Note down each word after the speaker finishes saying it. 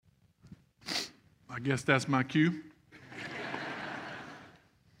I guess that's my cue.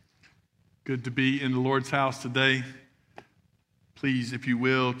 Good to be in the Lord's house today. Please, if you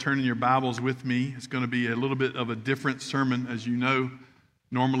will, turn in your Bibles with me. It's going to be a little bit of a different sermon. As you know,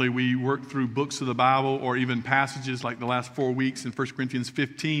 normally we work through books of the Bible or even passages like the last 4 weeks in 1 Corinthians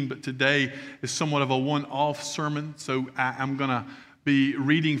 15, but today is somewhat of a one-off sermon, so I'm going to be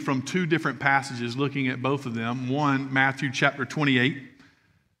reading from two different passages, looking at both of them. One, Matthew chapter 28,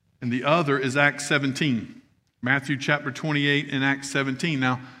 and the other is Acts 17. Matthew chapter 28 and Acts 17.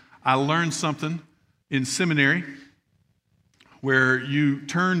 Now, I learned something in seminary where you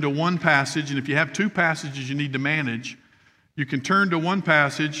turn to one passage, and if you have two passages you need to manage, you can turn to one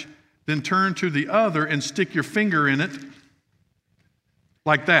passage, then turn to the other and stick your finger in it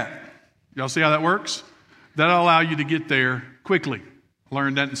like that. Y'all see how that works? That'll allow you to get there quickly. I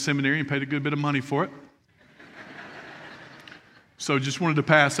learned that in seminary and paid a good bit of money for it. So just wanted to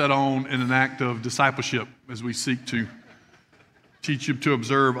pass that on in an act of discipleship as we seek to teach you to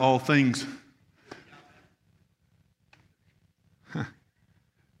observe all things. I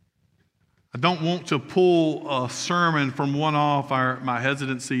don't want to pull a sermon from one off. My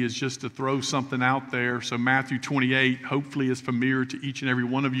hesitancy is just to throw something out there. So Matthew 28 hopefully is familiar to each and every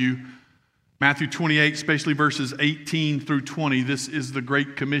one of you. Matthew 28, especially verses 18 through 20, this is the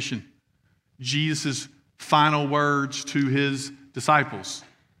Great Commission. Jesus' final words to his disciples.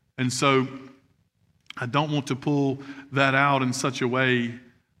 And so I don't want to pull that out in such a way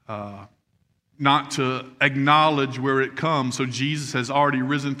not to acknowledge where it comes. So Jesus has already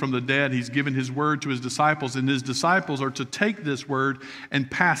risen from the dead. He's given his word to his disciples, and his disciples are to take this word and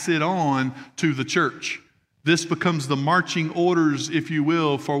pass it on to the church. This becomes the marching orders, if you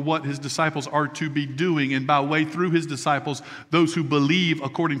will, for what his disciples are to be doing, and by way through his disciples, those who believe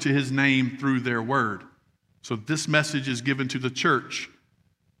according to his name through their word. So this message is given to the church.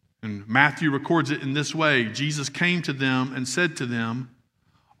 And Matthew records it in this way. Jesus came to them and said to them,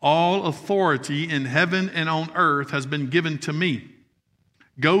 "All authority in heaven and on earth has been given to me.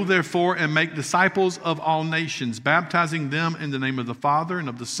 Go therefore and make disciples of all nations, baptizing them in the name of the Father and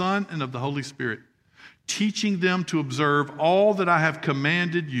of the Son and of the Holy Spirit, teaching them to observe all that I have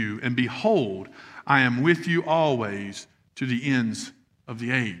commanded you. And behold, I am with you always to the ends of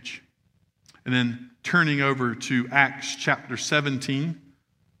the age." And then turning over to Acts chapter 17,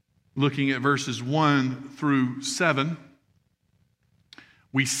 looking at verses 1 through 7,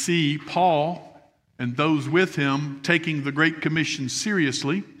 we see Paul and those with him taking the Great Commission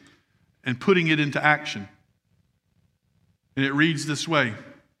seriously and putting it into action. And it reads this way.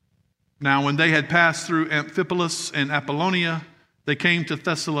 "Now when they had passed through Amphipolis and Apollonia, they came to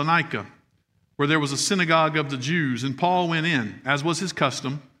Thessalonica, where there was a synagogue of the Jews. And Paul went in, as was his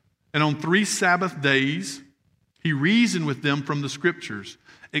custom, and on 3 Sabbath days he reasoned with them from the Scriptures,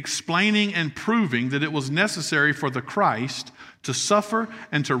 explaining and proving that it was necessary for the Christ to suffer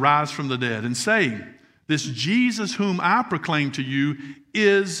and to rise from the dead, and saying, 'This Jesus whom I proclaim to you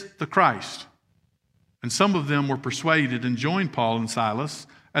is the Christ.' And some of them were persuaded and joined Paul and Silas,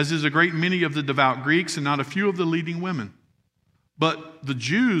 as is a great many of the devout Greeks and not a few of the leading women. But the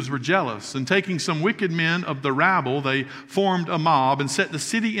Jews were jealous, and taking some wicked men of the rabble, they formed a mob and set the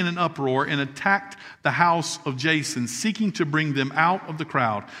city in an uproar and attacked the house of Jason, seeking to bring them out of the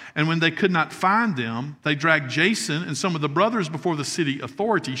crowd. And when they could not find them, they dragged Jason and some of the brothers before the city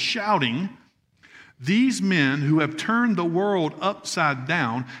authorities, shouting, 'These men who have turned the world upside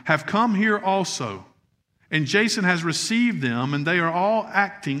down have come here also. And Jason has received them, and they are all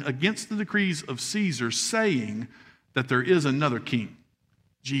acting against the decrees of Caesar, saying that there is another king,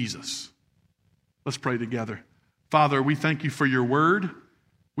 Jesus.'" Let's pray together. Father, we thank you for your word.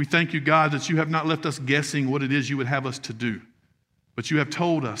 We thank you, God, that you have not left us guessing what it is you would have us to do, but you have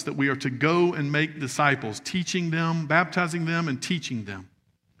told us that we are to go and make disciples, teaching them, baptizing them, and teaching them.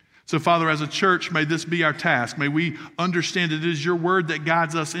 So, Father, as a church, may this be our task. May we understand it is your word that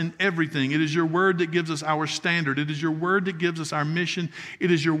guides us in everything. It is your word that gives us our standard. It is your word that gives us our mission.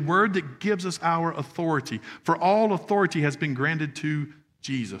 It is your word that gives us our authority. For all authority has been granted to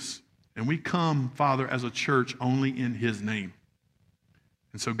Jesus. And we come, Father, as a church only in his name.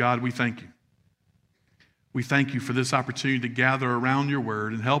 And so, God, we thank you. We thank you for this opportunity to gather around your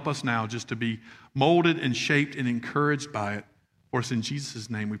word, and help us now just to be molded and shaped and encouraged by it. For us in Jesus'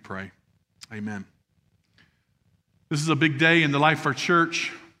 name we pray. Amen. This is a big day in the life of our church.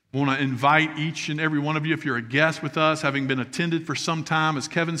 I want to invite each and every one of you, if you're a guest with us, having been attended for some time, as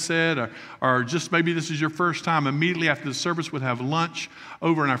Kevin said, or just maybe this is your first time, immediately after the service we'll have lunch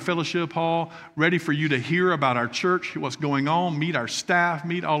over in our fellowship hall, ready for you to hear about our church, what's going on, meet our staff,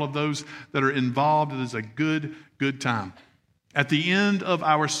 meet all of those that are involved. It is a good time. At the end of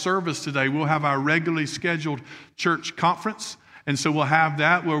our service today, we'll have our regularly scheduled church conference. And so we'll have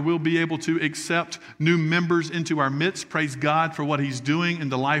that where we'll be able to accept new members into our midst. Praise God for what He's doing in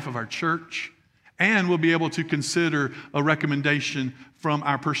the life of our church. And we'll be able to consider a recommendation from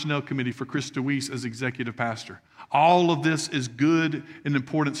our personnel committee for Chris DeWeese as executive pastor. All of this is good and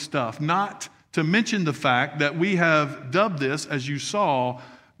important stuff. Not to mention the fact that we have dubbed this, as you saw,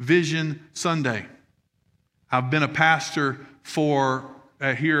 Vision Sunday. I've been a pastor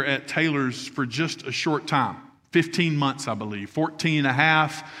here at Taylor's for just a short time. 15 months, I believe, 14 and a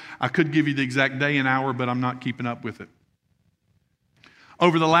half. I could give you the exact day and hour, but I'm not keeping up with it.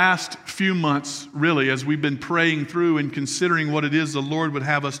 Over the last few months, really, as we've been praying through and considering what it is the Lord would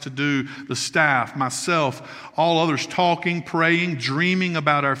have us to do, the staff, myself, all others talking, praying, dreaming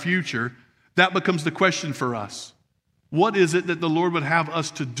about our future, that becomes the question for us. What is it that the Lord would have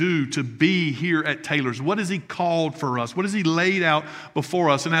us to do to be here at Taylor's? What has He called for us? What has He laid out before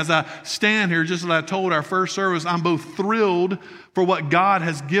us? And as I stand here, just as I told our first service, I'm both thrilled for what God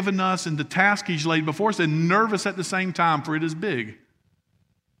has given us and the task He's laid before us, and nervous at the same time, for it is big.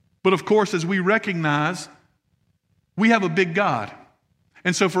 But of course, as we recognize, we have a big God.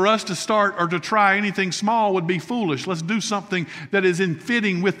 And so for us to start or to try anything small would be foolish. Let's do something that is in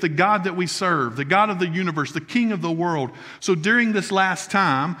fitting with the God that we serve, the God of the universe, the King of the world. So during this last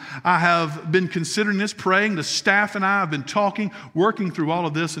time, I have been considering this, praying. The staff and I have been talking, working through all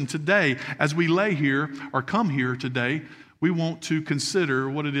of this. And today, as we lay here or come here today, we want to consider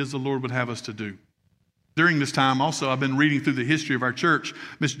what it is the Lord would have us to do. During this time also, I've been reading through the history of our church.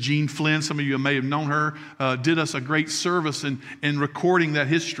 Miss Jean Flynn, some of you may have known her, did us a great service in recording that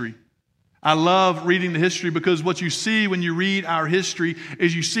history. I love reading the history because what you see when you read our history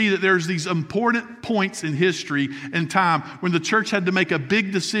is you see that there's these important points in history and time when the church had to make a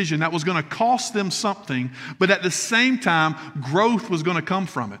big decision that was going to cost them something, but at the same time, growth was going to come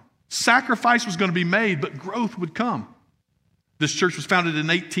from it. Sacrifice was going to be made, but growth would come. This church was founded in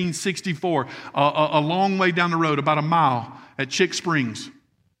 1864, a long way down the road, about a mile, at Chick Springs.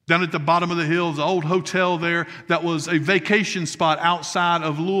 Down at the bottom of the hill, the old hotel there that was a vacation spot outside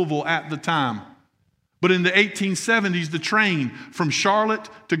of Louisville at the time. But in the 1870s, the train from Charlotte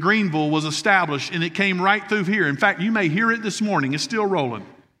to Greenville was established, and it came right through here. In fact, you may hear it this morning. It's still rolling.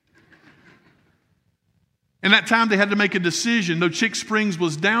 In that time, they had to make a decision. Though Chick Springs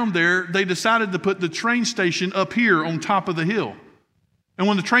was down there, they decided to put the train station up here on top of the hill. And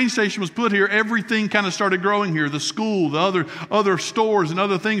when the train station was put here, everything kind of started growing here. The school, the other stores and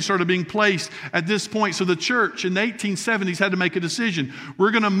other things started being placed at this point. So the church in the 1870s had to make a decision.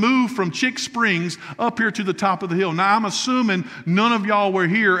 We're going to move from Chick Springs up here to the top of the hill. Now, I'm assuming none of y'all were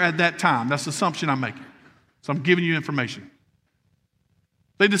here at that time. That's the assumption I'm making. So I'm giving you information.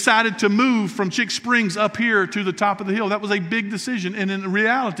 They decided to move from Chick Springs up here to the top of the hill. That was a big decision, and in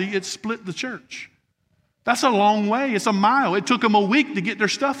reality, it split the church. That's a long way. It's a mile. It took them a week to get their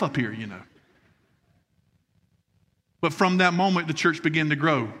stuff up here, you know. But from that moment, the church began to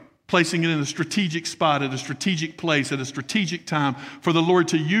grow, placing it in a strategic spot, at a strategic place, at a strategic time for the Lord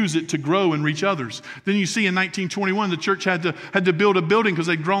to use it to grow and reach others. Then you see in 1921, the church had to build a building because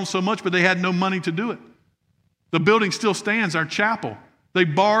they'd grown so much, but they had no money to do it. The building still stands, our chapel. They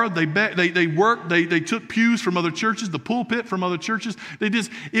borrowed, they worked, they took pews from other churches, the pulpit from other churches.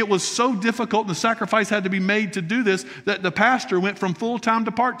 It was so difficult, and the sacrifice had to be made to do this, that the pastor went from full-time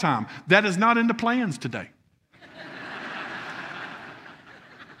to part-time. That is not in the plans today.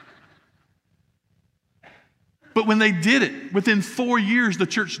 But when they did it, within 4 years, the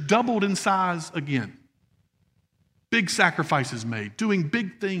church doubled in size again. Big sacrifices made, doing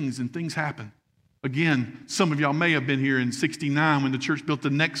big things, and things happened. Again, some of y'all may have been here in 1969 when the church built the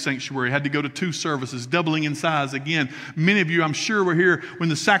next sanctuary, had to go to 2 services, doubling in size again. Many of you, I'm sure, were here when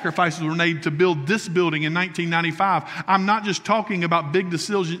the sacrifices were made to build this building in 1995. I'm not just talking about big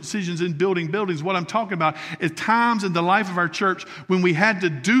decisions in building buildings. What I'm talking about is times in the life of our church when we had to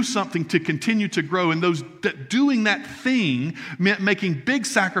do something to continue to grow, and doing that thing meant making big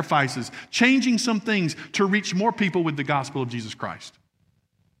sacrifices, changing some things to reach more people with the gospel of Jesus Christ.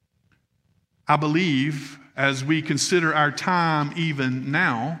 I believe, as we consider our time even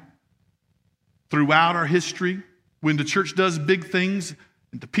now, throughout our history, when the church does big things,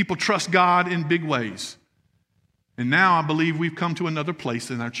 and the people trust God in big ways. And now I believe we've come to another place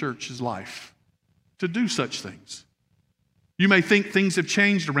in our church's life to do such things. You may think things have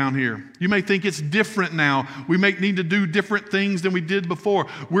changed around here. You may think it's different now. We may need to do different things than we did before.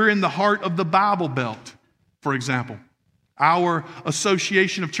 We're in the heart of the Bible Belt, for example. Our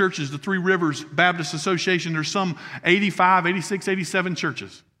association of churches, the Three Rivers Baptist Association, there's some 85, 86, 87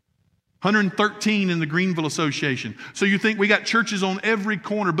 churches. 113 in the Greenville Association. So you think we got churches on every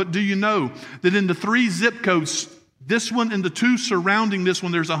corner, but do you know that in the 3 zip codes, this one and the 2 surrounding this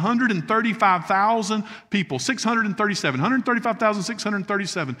one, there's 135,000 people,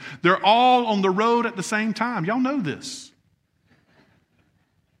 135,637. They're all on the road at the same time. Y'all know this.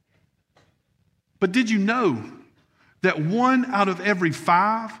 But did you know that 1 out of every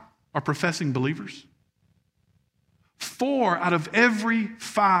 5 are professing believers? 4 out of every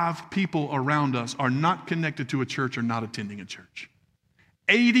 5 people around us are not connected to a church or not attending a church.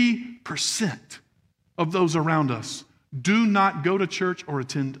 80% of those around us do not go to church or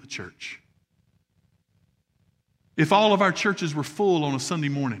attend a church. If all of our churches were full on a Sunday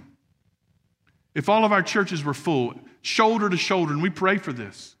morning, if all of our churches were full, shoulder to shoulder, and we pray for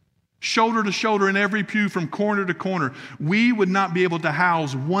this, shoulder to shoulder in every pew from corner to corner, we would not be able to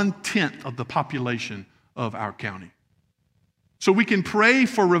house 1/10 of the population of our county. So we can pray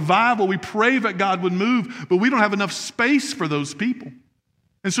for revival, we pray that God would move, but we don't have enough space for those people.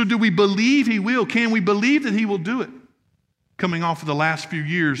 And so do we believe He will? Can we believe that He will do it? Coming off of the last few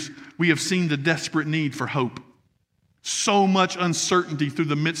years, we have seen the desperate need for hope. So much uncertainty through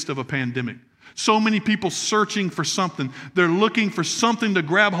the midst of a pandemic. So many people searching for something. They're looking for something to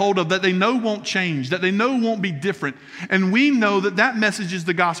grab hold of that they know won't change, that they know won't be different. And we know that that message is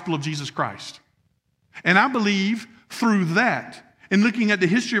the gospel of Jesus Christ. And I believe through that, in looking at the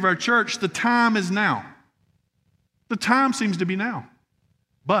history of our church, the time is now. The time seems to be now.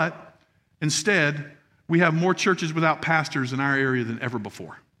 But instead, we have more churches without pastors in our area than ever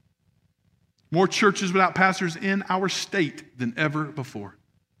before. More churches without pastors in our state than ever before.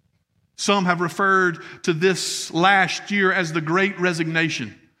 Some have referred to this last year as the Great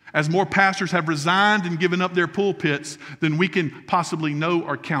Resignation, as more pastors have resigned and given up their pulpits than we can possibly know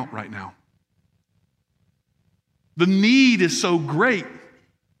or count right now. The need is so great,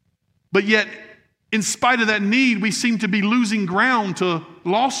 but yet, in spite of that need, we seem to be losing ground to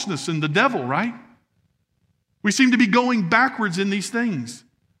lostness and the devil, right? We seem to be going backwards in these things.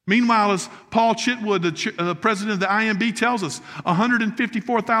 Meanwhile, as Paul Chitwood, the president of the IMB, tells us,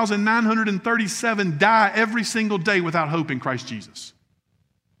 154,937 die every single day without hope in Christ Jesus.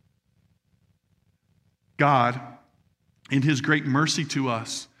 God, in His great mercy to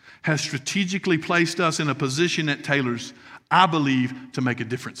us, has strategically placed us in a position at Taylor's, I believe, to make a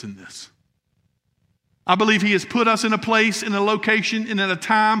difference in this. I believe He has put us in a place, in a location, and at a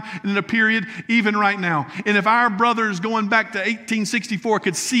time, and in a period, even right now. And if our brothers going back to 1864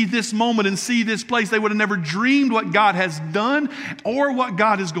 could see this moment and see this place, they would have never dreamed what God has done or what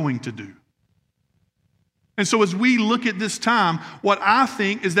God is going to do. And so as we look at this time, what I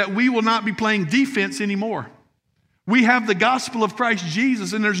think is that we will not be playing defense anymore. We have the gospel of Christ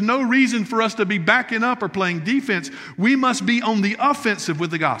Jesus, and there's no reason for us to be backing up or playing defense. We must be on the offensive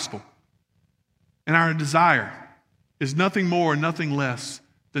with the gospel. And our desire is nothing more, nothing less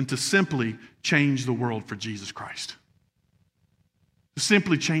than to simply change the world for Jesus Christ. To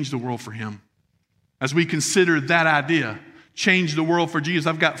simply change the world for Him. As we consider that idea, change the world for Jesus,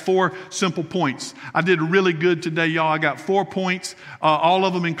 I've got 4 simple points. I did really good today, y'all. I got 4 points. All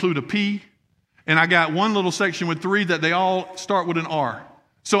of them include a P. And I got one little section with 3 that they all start with an R.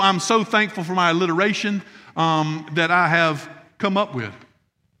 So I'm so thankful for my alliteration that I have come up with.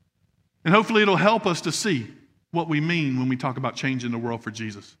 And hopefully it'll help us to see what we mean when we talk about changing the world for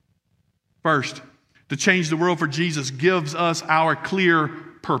Jesus. First, to change the world for Jesus gives us our clear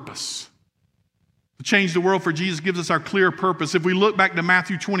purpose. To change the world for Jesus gives us our clear purpose. If we look back to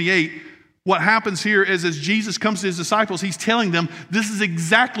Matthew 28, what happens here is as Jesus comes to His disciples, He's telling them, this is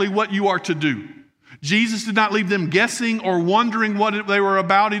exactly what you are to do. Jesus did not leave them guessing or wondering what they were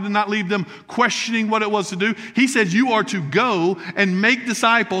about. He did not leave them questioning what it was to do. He said, you are to go and make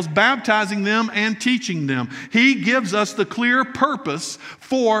disciples, baptizing them and teaching them. He gives us the clear purpose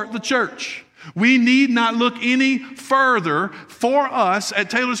for the church. We need not look any further for us at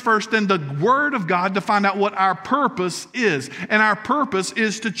Taylor's First than the Word of God to find out what our purpose is. And our purpose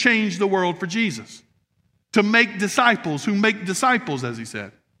is to change the world for Jesus. To make disciples who make disciples, as He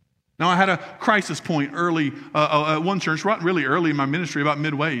said. Now, I had a crisis point early at one church, really early in my ministry, about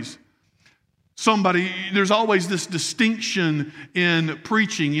midways. There's always this distinction in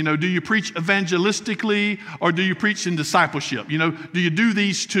preaching. You know, do you preach evangelistically or do you preach in discipleship? You know, do you do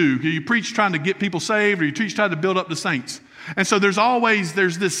these two? Do you preach trying to get people saved or you preach trying to build up the saints? And so there's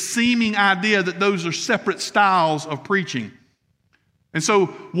this seeming idea that those are separate styles of preaching. And so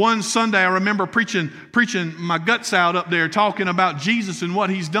one Sunday I remember preaching my guts out up there talking about Jesus and what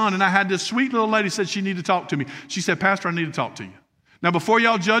He's done. And I had this sweet little lady said she needed to talk to me. She said, Pastor, I need to talk to you. Now, before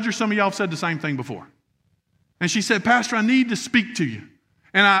y'all judge her, some of y'all have said the same thing before. And she said, Pastor, I need to speak to you.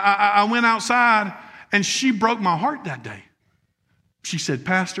 And I went outside, and she broke my heart that day. She said,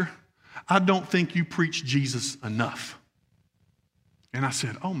 Pastor, I don't think you preach Jesus enough. And I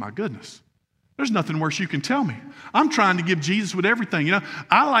said, oh my goodness, there's nothing worse you can tell me. I'm trying to give Jesus with everything. You know,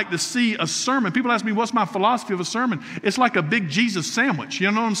 I like to see a sermon. People ask me, what's my philosophy of a sermon? It's like a big Jesus sandwich.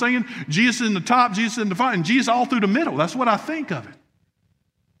 You know what I'm saying? Jesus in the top, Jesus in the front, and Jesus all through the middle. That's what I think of it.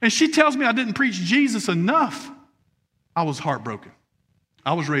 And she tells me I didn't preach Jesus enough. I was heartbroken.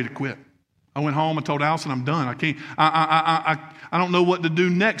 I was ready to quit. I went home and told Allison, I'm done. I don't know what to do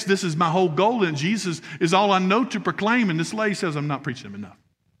next. This is my whole goal, and Jesus is all I know to proclaim. And this lady says I'm not preaching him enough.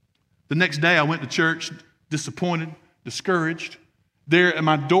 The next day I went to church, disappointed, discouraged. There at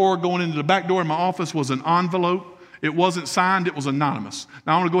my door, going into the back door in my office, was an envelope. It wasn't signed, it was anonymous.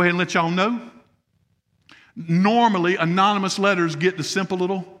 Now I want to go ahead and let y'all know. Normally, anonymous letters get the simple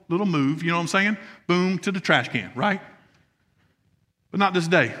little move, you know what I'm saying? Boom, to the trash can, right? But not this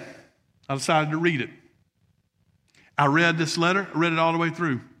day. I decided to read it. I read this letter, I read it all the way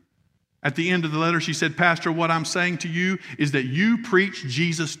through. At the end of the letter, she said, Pastor, what I'm saying to you is that you preach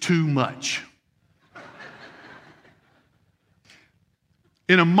Jesus too much.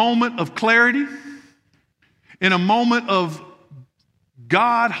 In a moment of clarity, in a moment of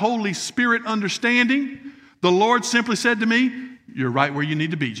God, Holy Spirit understanding, the Lord simply said to me, you're right where you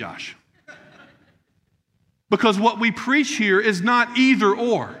need to be, Josh. Because what we preach here is not either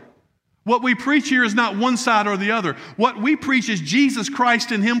or. What we preach here is not one side or the other. What we preach is Jesus Christ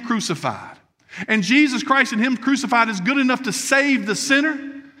and Him crucified. And Jesus Christ and Him crucified is good enough to save the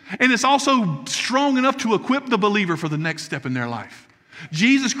sinner, and it's also strong enough to equip the believer for the next step in their life.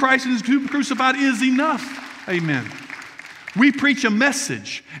 Jesus Christ and Him crucified is enough. Amen. We preach a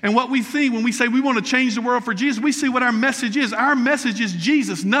message, and what we think when we say we want to change the world for Jesus, we see what our message is. Our message is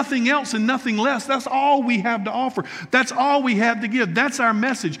Jesus, nothing else and nothing less. That's all we have to offer. That's all we have to give. That's our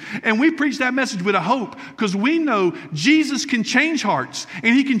message. And we preach that message with a hope because we know Jesus can change hearts,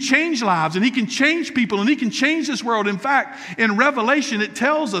 and He can change lives, and He can change people, and He can change this world. In fact, in Revelation, it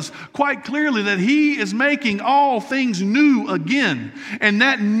tells us quite clearly that He is making all things new again. And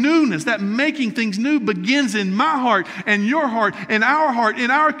that newness, that making things new, begins in my heart and your heart, in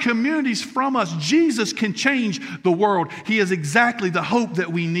our communities from us. Jesus can change the world. He is exactly the hope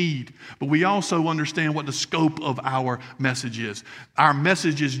that we need. But we also understand what the scope of our message is. Our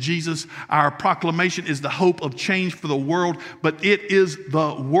message is Jesus. Our proclamation is the hope of change for the world, but it is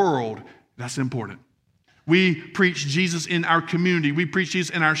the world. That's important. We preach Jesus in our community. We preach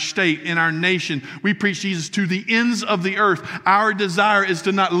Jesus in our state, in our nation. We preach Jesus to the ends of the earth. Our desire is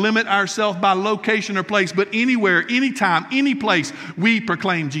to not limit ourselves by location or place, but anywhere, anytime, any place, we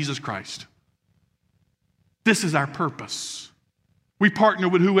proclaim Jesus Christ. This is our purpose. We partner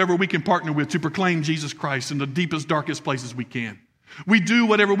with whoever we can partner with to proclaim Jesus Christ in the deepest, darkest places we can. We do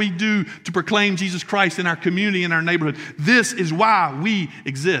whatever we do to proclaim Jesus Christ in our community, in our neighborhood. This is why we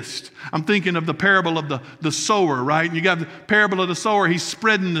exist. I'm thinking of the parable of the sower, right? And you got the parable of the sower. He's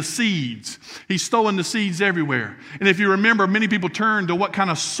spreading the seeds. He's throwing the seeds everywhere. And if you remember, many people turned to what kind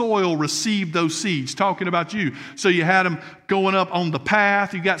of soil received those seeds, talking about you. So you had them going up on the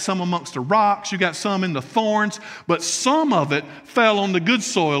path. You got some amongst the rocks. You got some in the thorns. But some of it fell on the good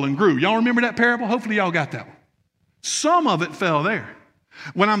soil and grew. Y'all remember that parable? Hopefully y'all got that one. Some of it fell there.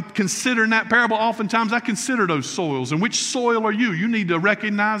 When I'm considering that parable, oftentimes I consider those soils. And which soil are you? You need to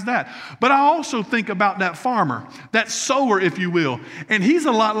recognize that. But I also think about that farmer, that sower, if you will. And he's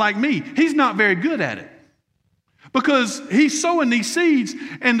a lot like me. He's not very good at it. Because he's sowing these seeds,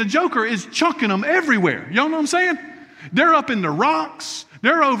 and the joker is chunking them everywhere. Y'all know what I'm saying? They're up in the rocks.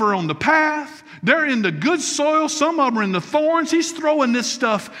 They're over on the path. They're in the good soil. Some of them are in the thorns. He's throwing this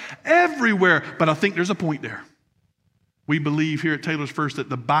stuff everywhere. But I think there's a point there. We believe here at Taylor's First that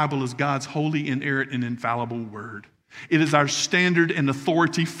the Bible is God's holy, inerrant, and infallible word. It is our standard and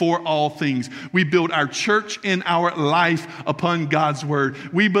authority for all things. We build our church and our life upon God's word.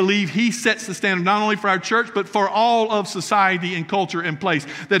 We believe He sets the standard not only for our church, but for all of society and culture and place.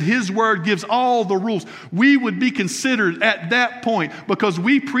 That His word gives all the rules. We would be considered at that point, because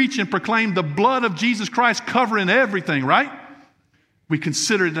we preach and proclaim the blood of Jesus Christ covering everything, right? We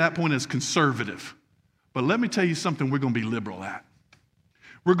consider it at that point as conservative. But let me tell you something we're going to be liberal at.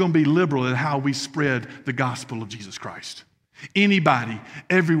 We're going to be liberal at how we spread the gospel of Jesus Christ. Anybody,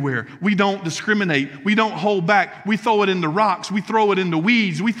 everywhere. We don't discriminate. We don't hold back. We throw it in the rocks. We throw it in the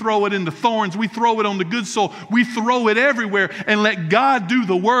weeds. We throw it in the thorns. We throw it on the good soil. We throw it everywhere and let God do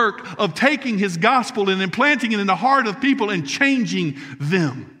the work of taking His gospel and implanting it in the heart of people and changing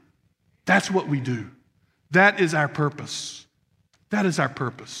them. That's what we do. That is our purpose. That is our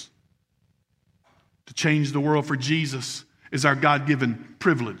purpose. To change the world for Jesus is our God-given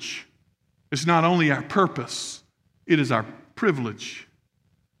privilege. It's not only our purpose, it is our privilege.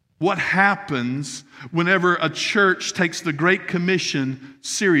 What happens whenever a church takes the Great Commission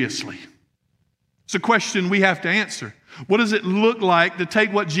seriously? It's a question we have to answer. What does it look like to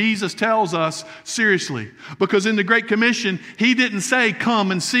take what Jesus tells us seriously? Because in the Great Commission, he didn't say, come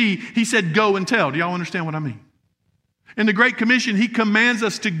and see. He said, go and tell. Do y'all understand what I mean? In the Great Commission, he commands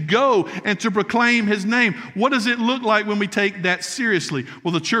us to go and to proclaim his name. What does it look like when we take that seriously?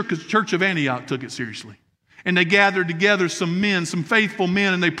 Well, the church of Antioch took it seriously. And they gathered together some men, some faithful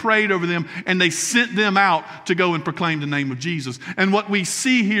men, and they prayed over them, and they sent them out to go and proclaim the name of Jesus. And what we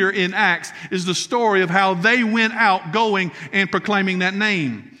see here in Acts is the story of how they went out going and proclaiming that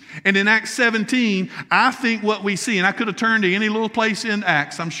name. And in Acts 17, I think what we see, and I could have turned to any little place in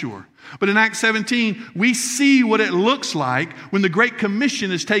Acts, I'm sure. But in Acts 17, we see what it looks like when the Great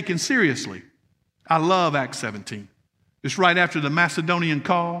Commission is taken seriously. I love Acts 17. It's right after the Macedonian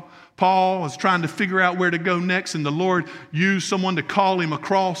call. Paul was trying to figure out where to go next, and the Lord used someone to call him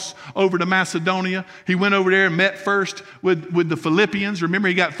across over to Macedonia. He went over there and met first with the Philippians. Remember,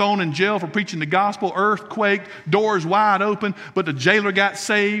 he got thrown in jail for preaching the gospel, earthquake, doors wide open, but the jailer got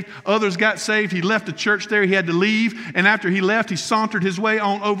saved. Others got saved. He left the church there. He had to leave, and after he left, he sauntered his way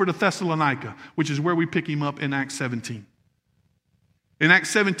on over to Thessalonica, which is where we pick him up in Acts 17. In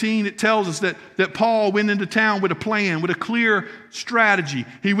Acts 17, it tells us that Paul went into town with a plan, with a clear strategy.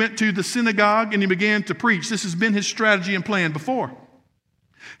 He went to the synagogue and he began to preach. This has been his strategy and plan before.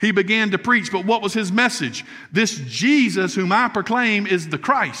 He began to preach, but what was his message? This Jesus whom I proclaim is the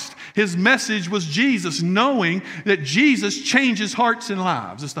Christ. His message was Jesus, knowing that Jesus changes hearts and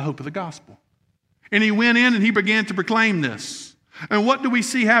lives. It's the hope of the gospel. And he went in and he began to proclaim this. And what do we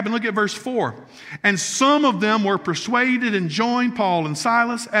see happen? Look at verse 4. And some of them were persuaded and joined Paul and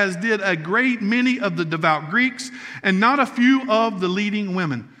Silas, as did a great many of the devout Greeks, and not a few of the leading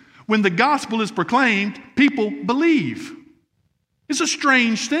women. When the gospel is proclaimed, people believe. It's a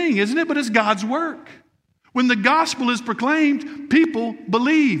strange thing, isn't it? But it's God's work. When the gospel is proclaimed, people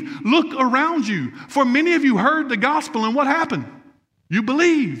believe. Look around you. For many of you heard the gospel, and what happened? You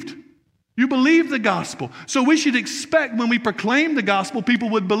believed. You believe the gospel. So we should expect when we proclaim the gospel, people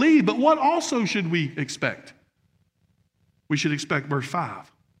would believe. But what also should we expect? We should expect verse 5.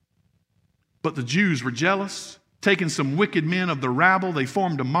 But the Jews were jealous, taking some wicked men of the rabble. They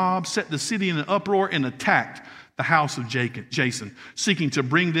formed a mob, set the city in an uproar, and attacked the house of Jason, seeking to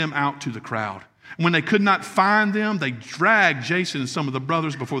bring them out to the crowd. And when they could not find them, they dragged Jason and some of the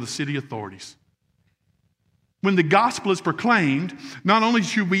brothers before the city authorities. When the gospel is proclaimed, not only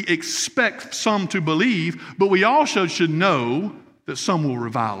should we expect some to believe, but we also should know that some will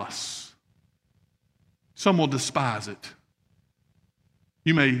revile us. Some will despise it.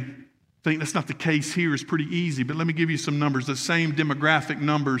 You may think that's not the case here. It's pretty easy, but let me give you some numbers, the same demographic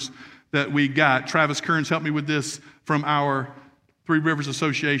numbers that we got. Travis Kearns helped me with this from our Three Rivers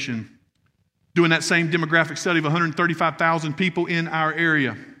Association, doing that same demographic study of 135,000 people in our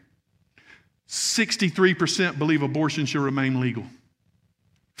area. 63% believe abortion should remain legal.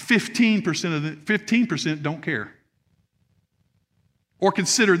 15% don't care. Or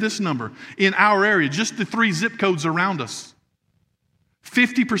consider this number. In our area, just the 3 zip codes around us,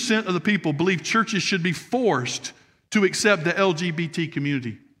 50% of the people believe churches should be forced to accept the LGBT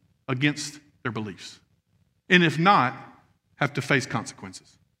community against their beliefs. And if not, have to face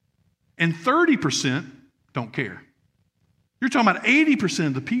consequences. And 30% don't care. You're talking about 80%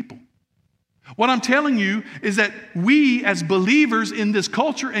 of the people. What I'm telling you is that we as believers in this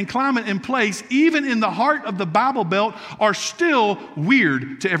culture and climate and place, even in the heart of the Bible Belt, are still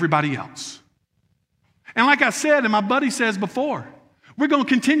weird to everybody else. And like I said, and my buddy says before, we're going to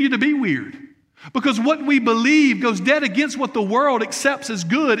continue to be weird because what we believe goes dead against what the world accepts as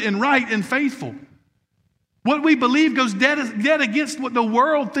good and right and faithful. What we believe goes dead against what the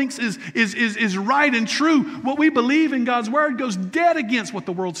world thinks is right and true. What we believe in God's word goes dead against what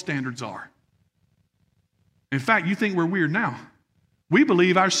the world's standards are. In fact, you think we're weird now. We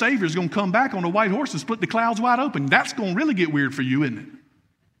believe our Savior is going to come back on a white horse and split the clouds wide open. That's going to really get weird for you, isn't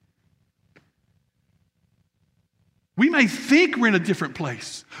it? We may think we're in a different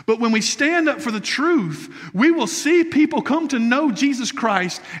place, but when we stand up for the truth, we will see people come to know Jesus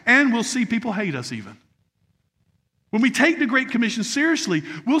Christ, and we'll see people hate us even. When we take the Great Commission seriously,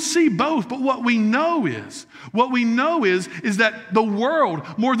 we'll see both. But what we know is that the world,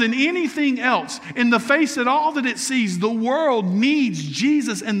 more than anything else, in the face of all that it sees, the world needs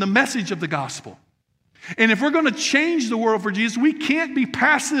Jesus and the message of the gospel. And if we're going to change the world for Jesus, we can't be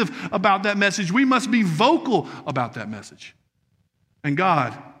passive about that message. We must be vocal about that message. And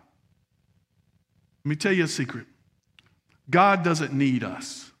God, let me tell you a secret. God doesn't need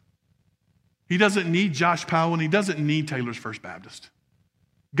us. He doesn't need Josh Powell, and he doesn't need Taylor's First Baptist.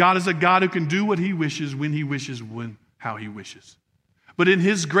 God is a God who can do what he wishes, when he wishes, how he wishes. But in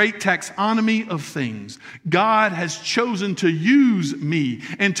his great taxonomy of things, God has chosen to use me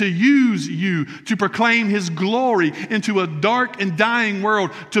and to use you to proclaim his glory into a dark and dying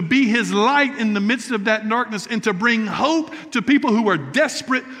world, to be his light in the midst of that darkness, and to bring hope to people who are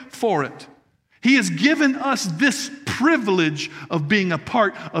desperate for it. He has given us this privilege of being a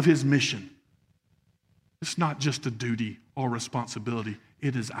part of his mission. It's not just a duty or responsibility.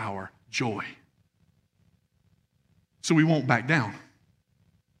 It is our joy. So we won't back down.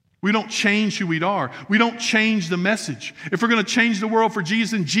 We don't change who we are. We don't change the message. If we're going to change the world for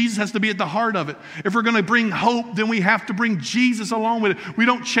Jesus, then Jesus has to be at the heart of it. If we're going to bring hope, then we have to bring Jesus along with it. We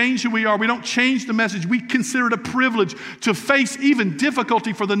don't change who we are. We don't change the message. We consider it a privilege to face even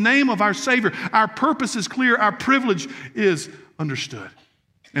difficulty for the name of our Savior. Our purpose is clear. Our privilege is understood.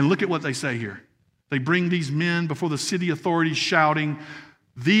 And look at what they say here. They bring these men before the city authorities shouting,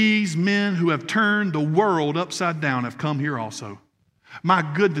 "These men who have turned the world upside down have come here also." My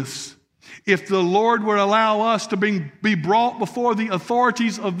goodness, if the Lord would allow us to be brought before the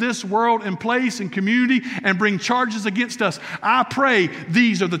authorities of this world and place and community and bring charges against us, I pray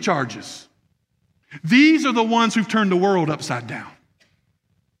these are the charges. These are the ones who've turned the world upside down.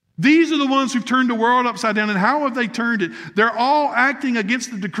 These are the ones who've turned the world upside down. And how have they turned it? They're all acting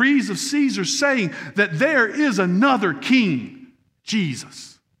against the decrees of Caesar, saying that there is another king,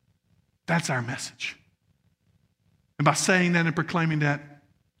 Jesus. That's our message. And by saying that and proclaiming that,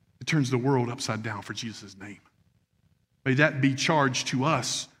 it turns the world upside down for Jesus' name. May that be charged to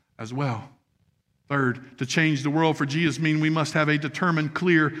us as well. Third, to change the world for Jesus means we must have a determined,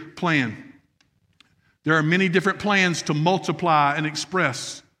 clear plan. There are many different plans to multiply and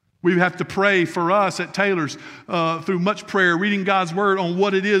express. We have to pray for us at Taylor's through much prayer, reading God's word on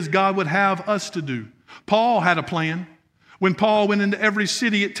what it is God would have us to do. Paul had a plan. When Paul went into every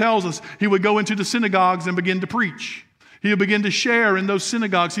city, it tells us he would go into the synagogues and begin to preach. He would begin to share in those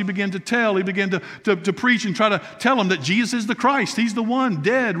synagogues. He began to tell. He began to preach and try to tell them that Jesus is the Christ. He's the one,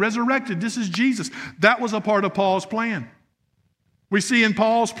 dead, resurrected. This is Jesus. That was a part of Paul's plan. We see in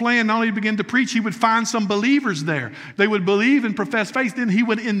Paul's plan, not only he began to preach, he would find some believers there. They would believe and profess faith. Then he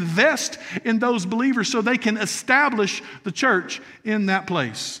would invest in those believers so they can establish the church in that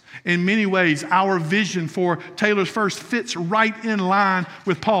place. In many ways, our vision for Taylor's First fits right in line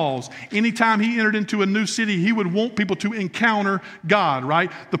with Paul's. Anytime he entered into a new city, he would want people to encounter God,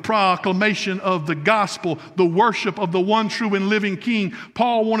 right? The proclamation of the gospel, the worship of the one true and living King.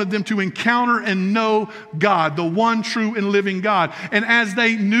 Paul wanted them to encounter and know God, the one true and living God. And as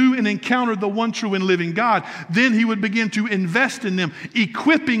they knew and encountered the one true and living God, then he would begin to invest in them,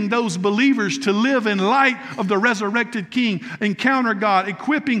 equipping those believers to live in light of the resurrected King, encounter God,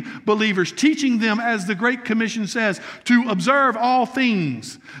 equipping believers, teaching them, as the Great Commission says, to observe all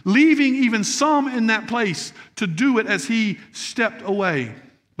things, leaving even some in that place to do it as he stepped away.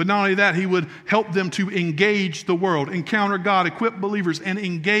 But not only that, he would help them to engage the world, encounter God, equip believers, and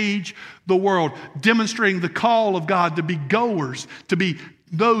engage the world, demonstrating the call of God to be goers, to be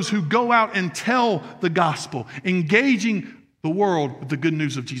those who go out and tell the gospel, engaging the world with the good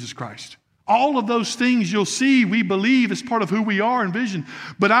news of Jesus Christ. All of those things you'll see, we believe, is part of who we are in Vision.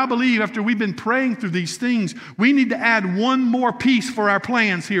 But I believe after we've been praying through these things, we need to add one more piece for our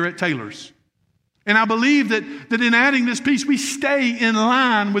plans here at Taylor's. And I believe that in adding this piece, we stay in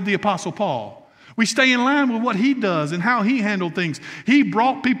line with the Apostle Paul. We stay in line with what he does and how he handled things. He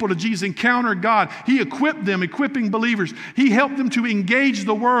brought people to Jesus, encountered God. He equipped them, equipping believers. He helped them to engage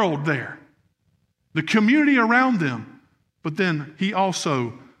the world there, the community around them. But then he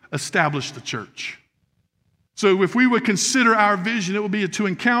also established the church. So if we would consider our vision, it would be to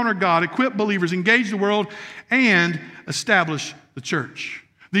encounter God, equip believers, engage the world, and establish the church.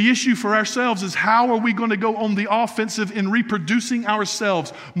 The issue for ourselves is, how are we going to go on the offensive in reproducing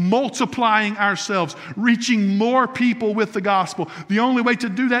ourselves, multiplying ourselves, reaching more people with the gospel? The only way to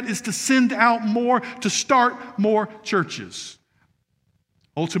do that is to send out more, to start more churches.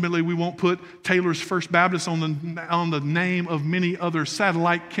 Ultimately, we won't put Taylor's First Baptist on the name of many other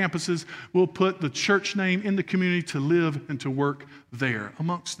satellite campuses. We'll put the church name in the community to live and to work there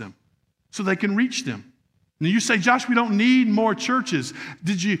amongst them so they can reach them. And you say, Josh, we don't need more churches.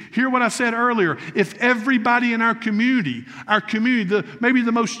 Did you hear what I said earlier? If everybody in our community, maybe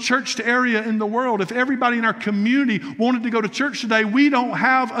the most churched area in the world, if everybody in our community wanted to go to church today, we don't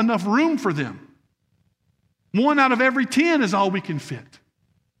have enough room for them. 1 out of every 10 is all we can fit.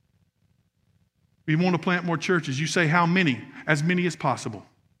 We want to plant more churches. You say, how many? As many as possible.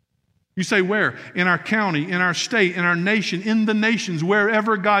 You say where? In our county, in our state, in our nation, in the nations,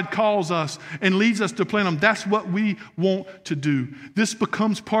 wherever God calls us and leads us to plant them. That's what we want to do. This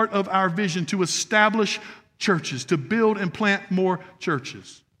becomes part of our vision to establish churches, to build and plant more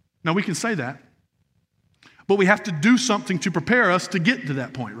churches. Now we can say that, but we have to do something to prepare us to get to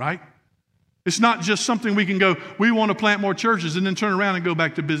that point, right? It's not just something we can go, we want to plant more churches and then turn around and go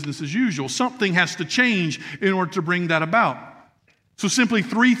back to business as usual. Something has to change in order to bring that about. So simply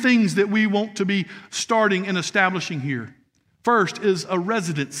 3 things that we want to be starting and establishing here. First is a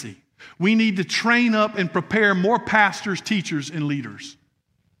residency. We need to train up and prepare more pastors, teachers, and leaders.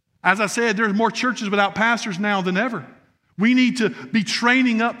 As I said, there's more churches without pastors now than ever. We need to be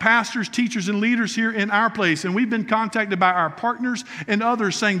training up pastors, teachers, and leaders here in our place. And we've been contacted by our partners and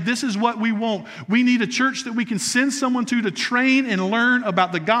others saying, this is what we want. We need a church that we can send someone to train and learn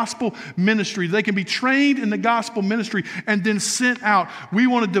about the gospel ministry. They can be trained in the gospel ministry and then sent out. We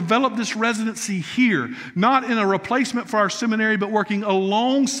want to develop this residency here, not in a replacement for our seminary, but working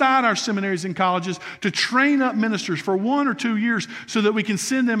alongside our seminaries and colleges to train up ministers for 1 or 2 years so that we can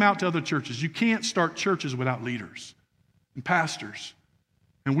send them out to other churches. You can't start churches without leaders and pastors.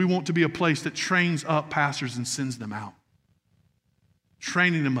 And we want to be a place that trains up pastors and sends them out.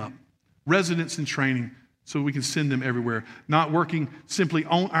 Training them up. Residents in training so we can send them everywhere. Not working simply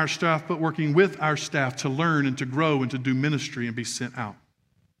on our staff, but working with our staff to learn and to grow and to do ministry and be sent out.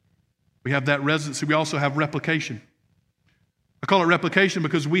 We have that residency. We also have replication. I call it replication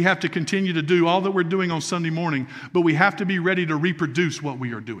because we have to continue to do all that we're doing on Sunday morning, but we have to be ready to reproduce what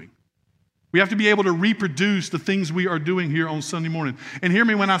we are doing. We have to be able to reproduce the things we are doing here on Sunday morning. And hear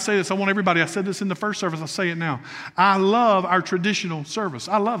me when I say this. I want everybody, I said this in the first service, I'll say it now. I love our traditional service.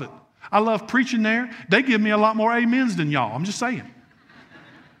 I love it. I love preaching there. They give me a lot more amens than y'all. I'm just saying.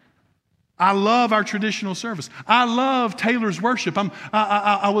 I love our traditional service. I love Taylor's worship.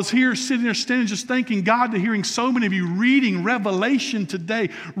 I was here sitting there standing just thanking God to hearing so many of you reading Revelation today,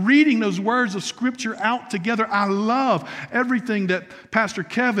 reading those words of Scripture out together. I love everything that Pastor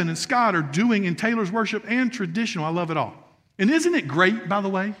Kevin and Scott are doing in Taylor's worship and traditional. I love it all. And isn't it great, by the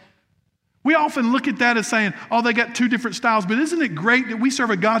way? We often look at that as saying, oh, they got 2 different styles. But isn't it great that we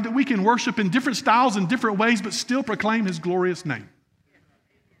serve a God that we can worship in different styles and different ways, but still proclaim His glorious name?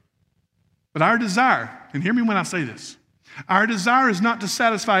 But our desire, and hear me when I say this, our desire is not to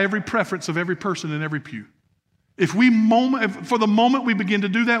satisfy every preference of every person in every pew. If for the moment we begin to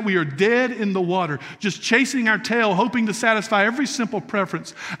do that, we are dead in the water, just chasing our tail, hoping to satisfy every simple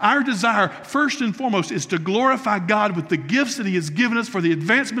preference. Our desire, first and foremost, is to glorify God with the gifts that He has given us for the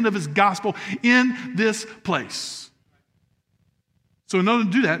advancement of His gospel in this place. So in order to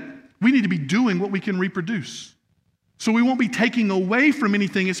do that, we need to be doing what we can reproduce. So we won't be taking away from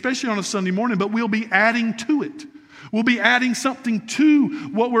anything, especially on a Sunday morning, but we'll be adding to it. We'll be adding something to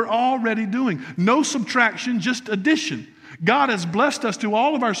what we're already doing. No subtraction, just addition. God has blessed us to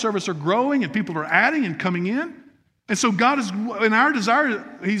all of our service are growing and people are adding and coming in. And so God is, in our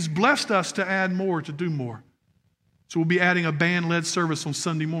desire, He's blessed us to add more, to do more. So we'll be adding a band-led service on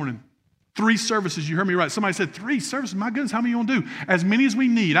Sunday morning. 3 services, you heard me right. Somebody said 3 services, my goodness, how many you want to do? As many as we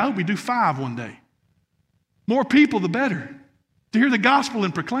need. I hope we do 5 one day. More people, the better. To hear the gospel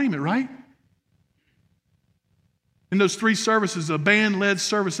and proclaim it, right? In those 3 services, a band-led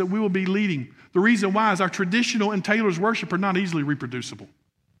service that we will be leading. The reason why is our traditional and Taylor's worship are not easily reproducible.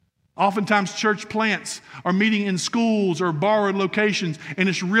 Oftentimes, church plants are meeting in schools or borrowed locations, and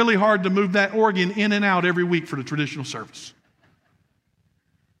it's really hard to move that organ in and out every week for the traditional service.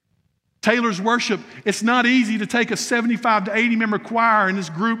 Taylor's worship, it's not easy to take a 75 to 80 member choir in this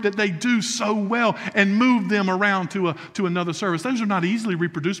group that they do so well and move them around to another service. Those are not easily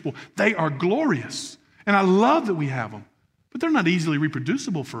reproducible. They are glorious. And I love that we have them, but they're not easily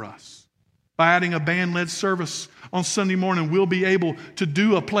reproducible for us. By adding a band-led service on Sunday morning, we'll be able to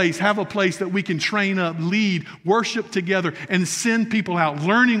have a place that we can train up, lead, worship together, and send people out,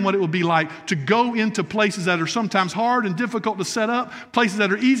 learning what it would be like to go into places that are sometimes hard and difficult to set up, places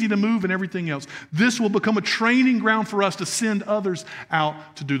that are easy to move, and everything else. This will become a training ground for us to send others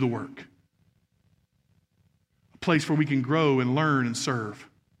out to do the work. A place where we can grow and learn and serve.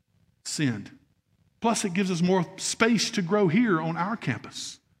 Send. Plus, it gives us more space to grow here on our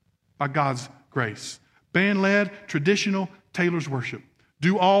campus. By God's grace. Band-led, traditional, Taylor's worship.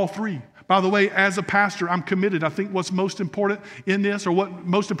 Do all 3. By the way, as a pastor, I'm committed. I think what's most important in this, or what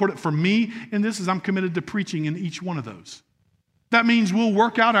most important for me in this, is I'm committed to preaching in each one of those. That means we'll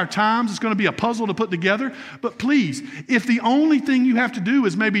work out our times. It's going to be a puzzle to put together. But please, if the only thing you have to do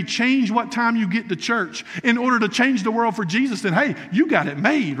is maybe change what time you get to church in order to change the world for Jesus, then hey, you got it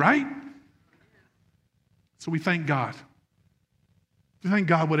made, right? So we thank God. Thank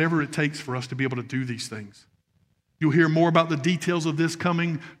God, whatever it takes for us to be able to do these things. You'll hear more about the details of this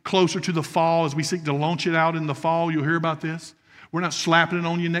coming closer to the fall as we seek to launch it out in the fall. You'll hear about this. We're not slapping it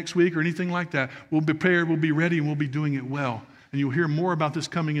on you next week or anything like that. We'll be prepared, we'll be ready, and we'll be doing it well. And you'll hear more about this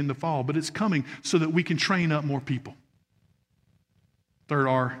coming in the fall, but it's coming so that we can train up more people. Third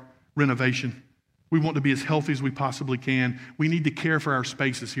R, renovation. We want to be as healthy as we possibly can. We need to care for our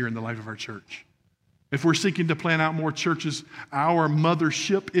spaces here in the life of our church. If we're seeking to plan out more churches, our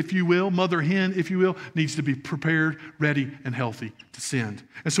mothership, if you will, mother hen, if you will, needs to be prepared, ready, and healthy to send.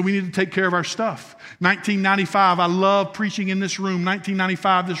 And so we need to take care of our stuff. 1995, I love preaching in this room.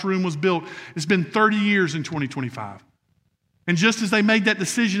 1995, this room was built. It's been 30 years in 2025. And just as they made that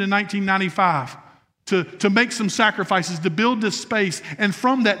decision in 1995 to make some sacrifices, to build this space, and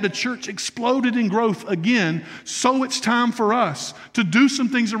from that the church exploded in growth again, so it's time for us to do some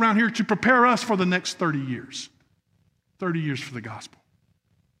things around here to prepare us for the next 30 years. 30 years for the gospel.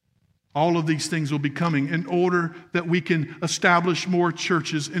 All of these things will be coming in order that we can establish more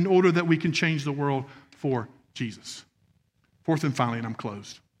churches, in order that we can change the world for Jesus. Fourth and finally, and I'm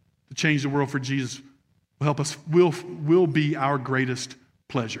closed, to change the world for Jesus will help us, will be our greatest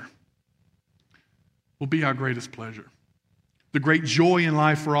pleasure. Will be our greatest pleasure. The great joy in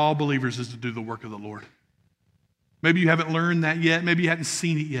life for all believers is to do the work of the Lord. Maybe you haven't learned that yet. Maybe you haven't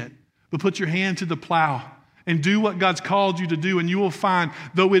seen it yet. But put your hand to the plow and do what God's called you to do, and you will find,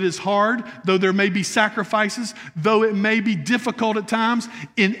 though it is hard, though there may be sacrifices, though it may be difficult at times,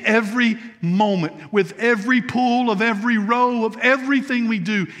 in every moment, with every pull of every row of everything we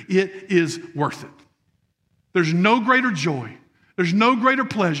do, it is worth it. There's no greater joy. There's no greater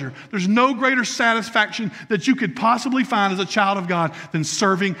pleasure. There's no greater satisfaction that you could possibly find as a child of God than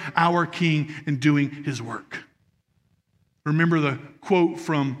serving our King and doing His work. Remember the quote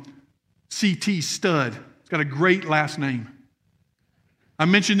from C.T. Studd. It's got a great last name. I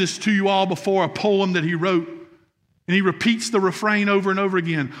mentioned this to you all before, a poem that he wrote. And he repeats the refrain over and over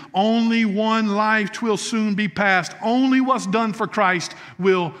again. Only one life 'twill soon be past. Only what's done for Christ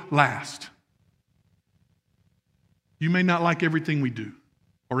will last. You may not like everything we do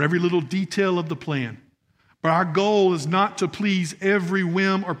or every little detail of the plan, but our goal is not to please every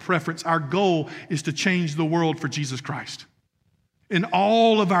whim or preference. Our goal is to change the world for Jesus Christ. And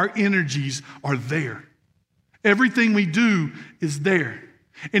all of our energies are there. Everything we do is there.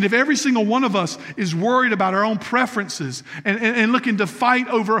 And if every single one of us is worried about our own preferences and looking to fight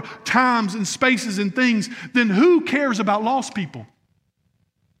over times and spaces and things, then who cares about lost people?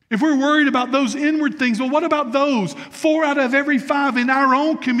 If we're worried about those inward things, well, what about those 4 out of every 5 in our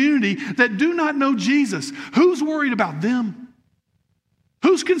own community that do not know Jesus? Who's worried about them?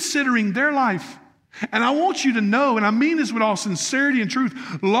 Who's considering their life? And I want you to know, and I mean this with all sincerity and truth,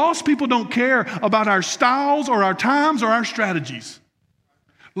 lost people don't care about our styles or our times or our strategies.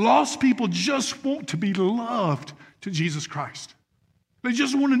 Lost people just want to be loved to Jesus Christ. They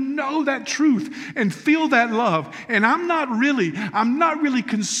just want to know that truth and feel that love. And I'm not really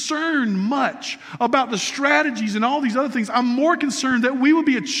concerned much about the strategies and all these other things. I'm more concerned that we will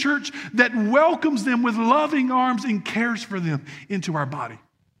be a church that welcomes them with loving arms and cares for them into our body.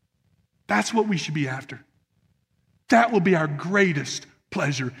 That's what we should be after. That will be our greatest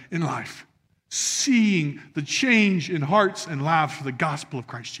pleasure in life. Seeing the change in hearts and lives for the gospel of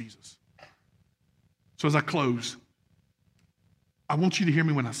Christ Jesus. So as I close, I want you to hear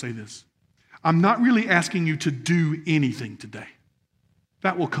me when I say this. I'm not really asking you to do anything today.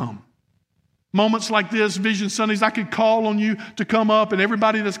 That will come. Moments like this, Vision Sundays, I could call on you to come up, and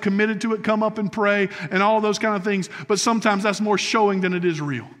everybody that's committed to it, come up and pray, and all those kind of things. But sometimes that's more showing than it is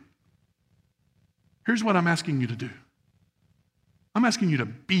real. Here's what I'm asking you to do. I'm asking you to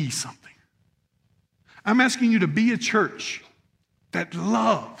be something. I'm asking you to be a church that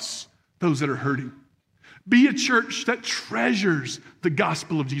loves those that are hurting. Be a church that treasures the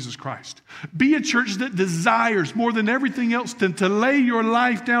gospel of Jesus Christ. Be a church that desires more than everything else to lay your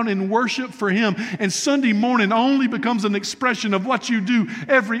life down in worship for Him. And Sunday morning only becomes an expression of what you do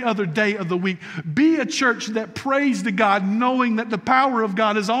every other day of the week. Be a church that prays to God, knowing that the power of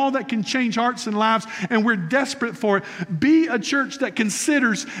God is all that can change hearts and lives, and we're desperate for it. Be a church that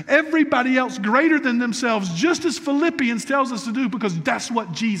considers everybody else greater than themselves, just as Philippians tells us to do, because that's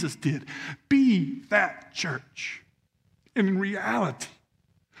what Jesus did. Be that church. And in reality,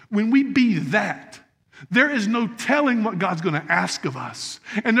 when we be that, there is no telling what God's going to ask of us.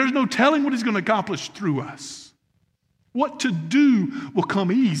 And there's no telling what He's going to accomplish through us. What to do will come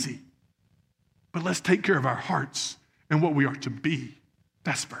easy. But let's take care of our hearts and what we are to be.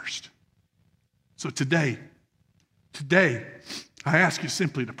 That's first. So today, I ask you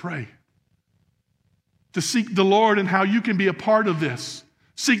simply to pray. to seek the Lord and how you can be a part of this.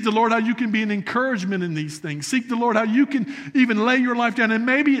 Seek the Lord how you can be an encouragement in these things. Seek the Lord how you can even lay your life down. And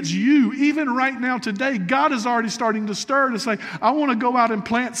maybe it's you, even right now today, God is already starting to stir to say, I want to go out and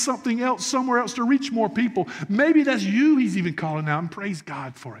plant something else somewhere else to reach more people. Maybe that's you he's even calling out, and praise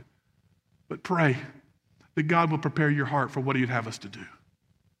God for it. But pray that God will prepare your heart for what he'd have us to do.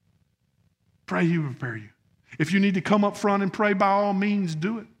 Pray he will prepare you. If you need to come up front and pray, by all means,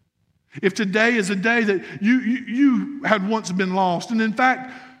 do it. If today is a day that you had once been lost, and in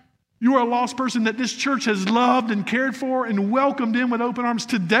fact, you are a lost person that this church has loved and cared for and welcomed in with open arms,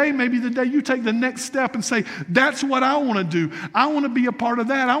 today may be the day you take the next step and say, that's what I want to do. I want to be a part of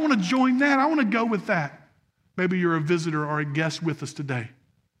that. I want to join that. I want to go with that. Maybe you're a visitor or a guest with us today.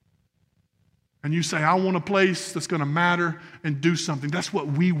 And you say, I want a place that's going to matter and do something. That's what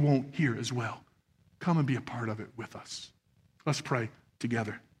we want here as well. Come and be a part of it with us. Let's pray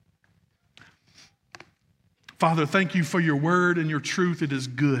together. Father, thank you for your word and your truth. It is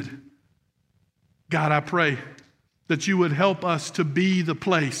good. God, I pray that you would help us to be the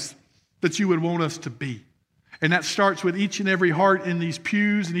place that you would want us to be. And that starts with each and every heart in these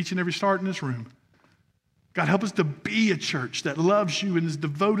pews and each and every heart in this room. God, help us to be a church that loves you and is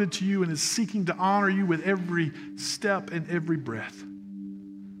devoted to you and is seeking to honor you with every step and every breath.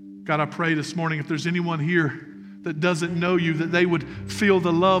 God, I pray this morning if there's anyone here that doesn't know you, that they would feel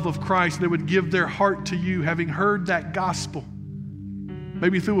the love of Christ, they would give their heart to you, having heard that gospel,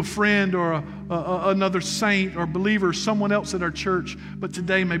 maybe through a friend or another saint or believer, someone else at our church. But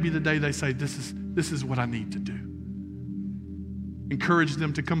today may be the day they say, this is what I need to do. Encourage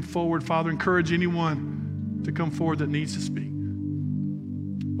them to come forward, Father. Encourage anyone to come forward that needs to speak.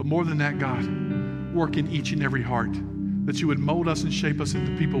 But more than that, God, work in each and every heart, that you would mold us and shape us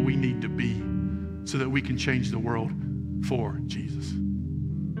into people we need to be, so that we can change the world for Jesus.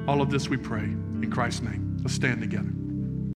 All of this we pray in Christ's name. Let's stand together.